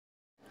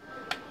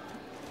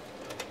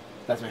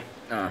That's me.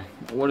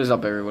 What is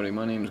up, everybody?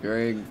 My name's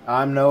Greg.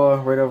 I'm Noah,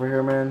 right over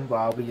here, man.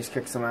 Wow, we just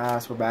kicked some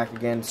ass. We're back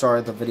again.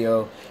 Sorry the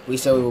video. We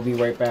said we will be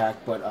right back,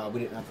 but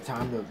we didn't have the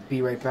time to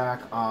be right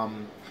back.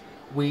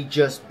 We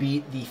just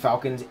beat the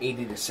Falcons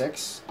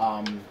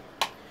 80-6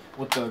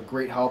 with the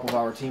great help of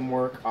our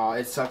teamwork.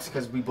 It sucks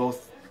because we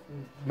both,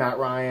 Matt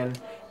Ryan,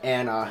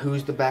 and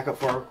who's the backup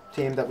for our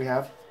team that we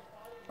have?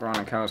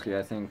 Gronkowski,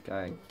 I think.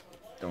 I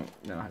don't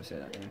know how to say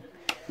that name.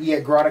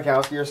 Yeah,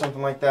 Gronkowski or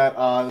something like that.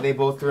 They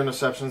both threw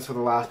interceptions for the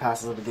last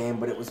passes of the game,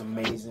 but it was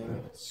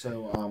amazing.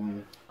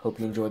 So, hope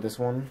you enjoyed this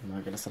one. Now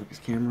I gotta set up his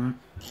camera.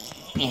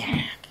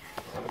 Yeah.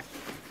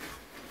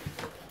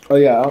 Oh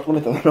yeah, I was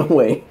gonna throw it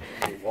away.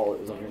 Your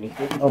wallet was underneath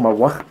it. Oh, my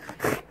what?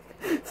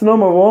 It's not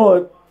my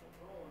wallet.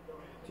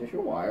 Just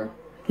your wire.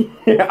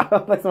 Yeah,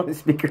 that's on the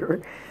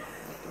speaker.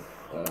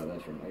 That's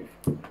your knife.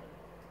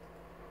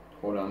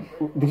 Hold on.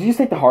 Did you just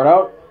take the heart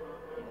out?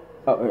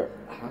 Oh, here.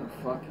 How the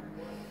fuck?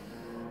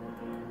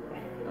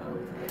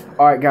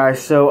 Alright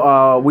guys,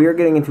 so we are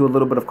getting into a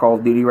little bit of Call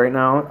of Duty right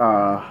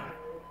now.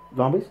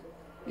 Zombies?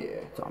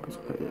 Yeah. Zombies,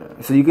 okay,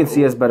 yeah. So you can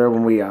see us better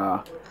when we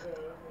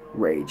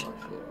rage.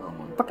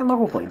 Fucking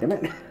local play, damn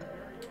it.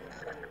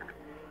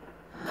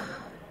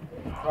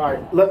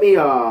 Alright, let me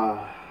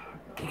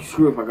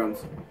screw with my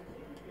guns.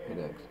 Hit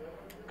X.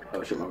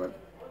 Oh shit, my bad.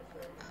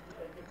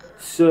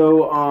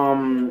 So,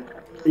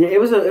 yeah, it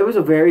was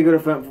a very good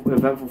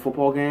eventful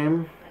football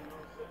game.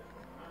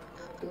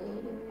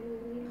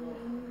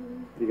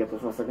 You got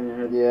this all stuck in your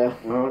head? Yeah.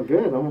 Well,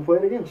 good. I'm gonna play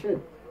it again. Shit.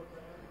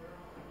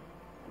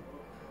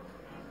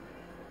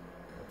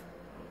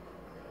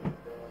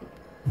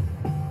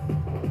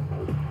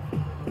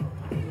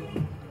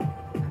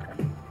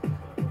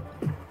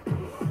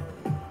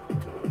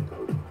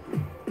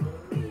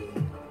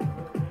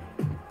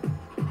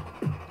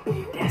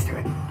 Yes, do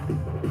it.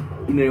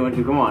 You know you want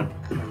to. Come on.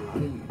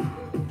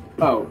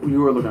 Oh, you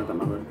were looking at that,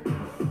 my bad.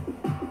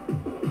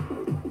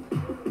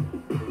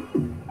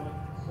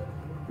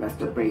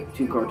 Masturbate,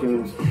 2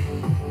 cartoons.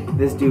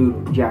 This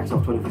dude jacks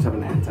off 24/7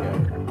 the hand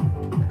time.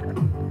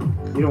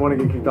 You don't want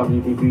to get kicked off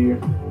YouTube, do you?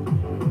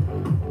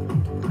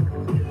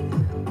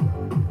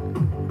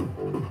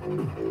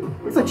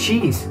 It's a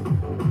cheese.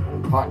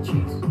 Hot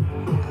cheese.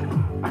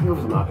 I can go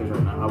for some nachos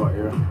right now. How about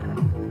you?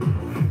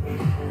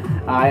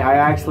 I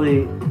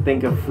actually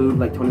think of food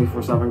like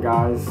 24/7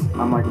 guys.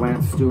 I'm like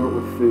Lance Stewart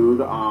with food.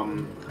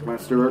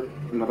 Lance Stewart,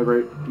 another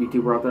great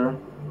YouTuber out there.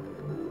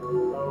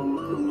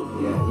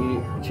 Yeah,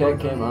 you check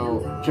him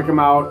out. Check him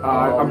out.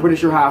 I'm pretty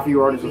sure half of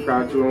you already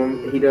subscribed to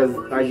him. He does,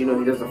 as you know,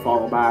 he does the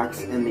follow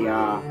backs and the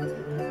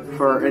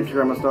for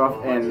Instagram and stuff.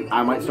 And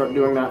I might start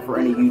doing that for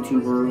any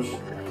YouTubers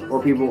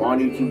or people on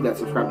YouTube that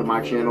subscribe to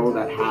my channel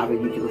that have a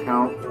YouTube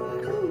account.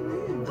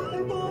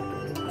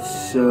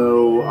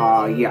 So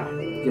yeah,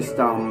 just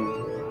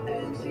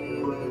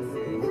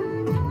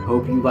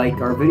hope you like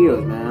our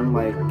videos, man.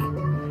 Like,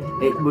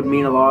 it would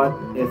mean a lot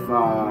if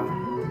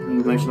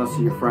you mention us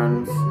to your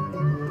friends.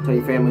 Tell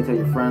your family, tell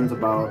your friends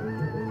about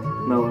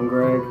Mel and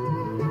Greg.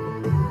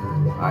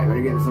 Alright,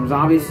 ready to get into some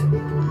zombies?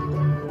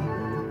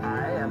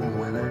 I am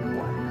Willard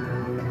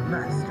Wonder,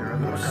 master of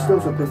the I'm still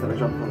so pissed that I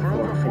jumped on the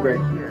floor. Hey, Greg.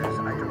 years I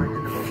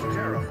directed the most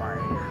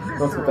terrifying,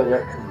 Don't skip that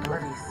yet. and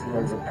bloody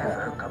scenes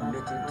ever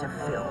committed to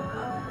film.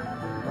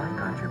 My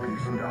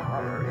contribution to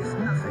horror is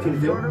nothing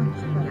short of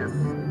genius.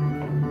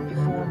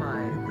 Before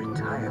my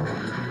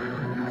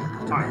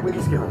retirement, Alright, we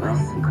can skip it now.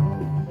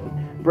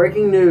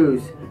 Breaking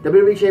news.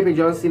 WWE Champion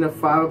John Cena,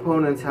 5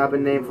 opponents have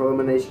been named for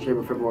Elimination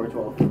Chamber February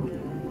 12th.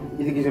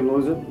 You think he's going to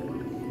lose it?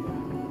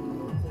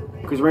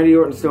 Because Randy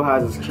Orton still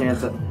has his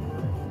chance at...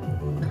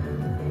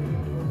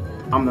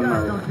 I'm the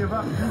nerd. don't give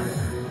up.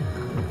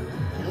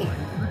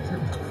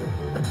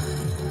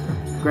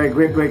 Greg,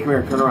 come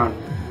here. Turn around.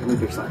 Let me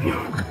big slap you.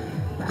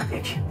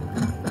 Bitch.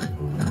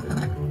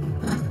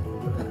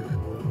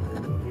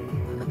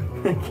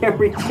 I can't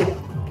reach it.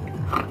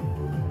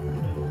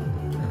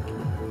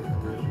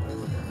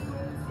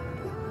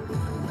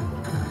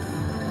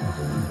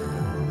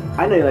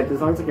 I know you like this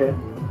song, it's okay.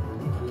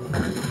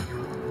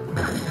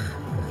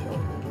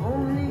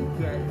 Only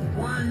get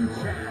one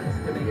chance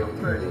to be a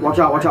first. Watch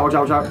out.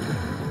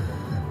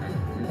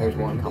 There's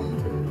one coming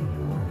too.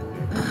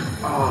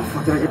 Oh,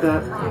 fuck, did I get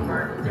that?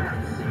 Proper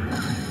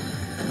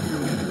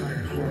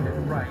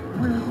right.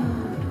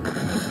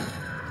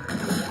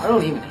 I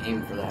don't even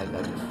aim for the head.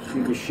 I just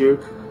You just shoot,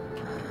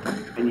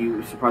 and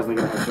you surprisingly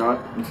get a headshot.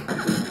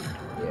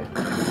 yeah.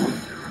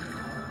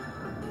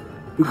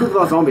 Who killed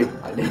that zombie?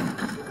 I did.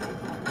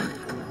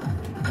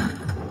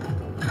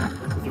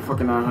 With your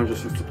fucking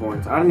 960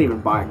 points. I didn't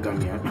even buy a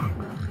gun yet.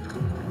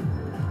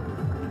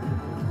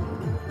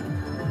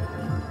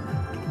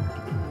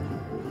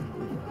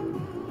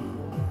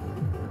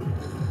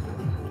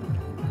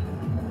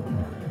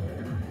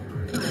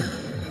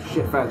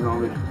 Shit, fat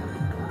zombie.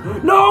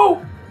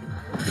 No!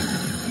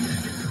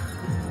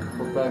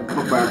 Look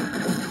back.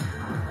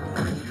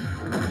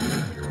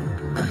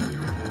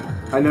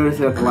 I noticed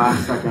it at the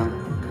last second.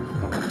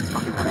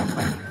 Fucking crap.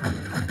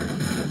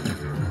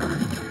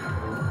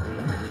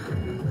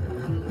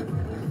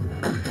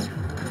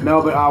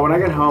 No, but when I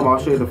get home, I'll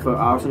show you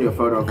I'll send you a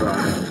photo of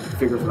the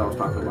figures that I was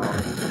talking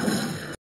about.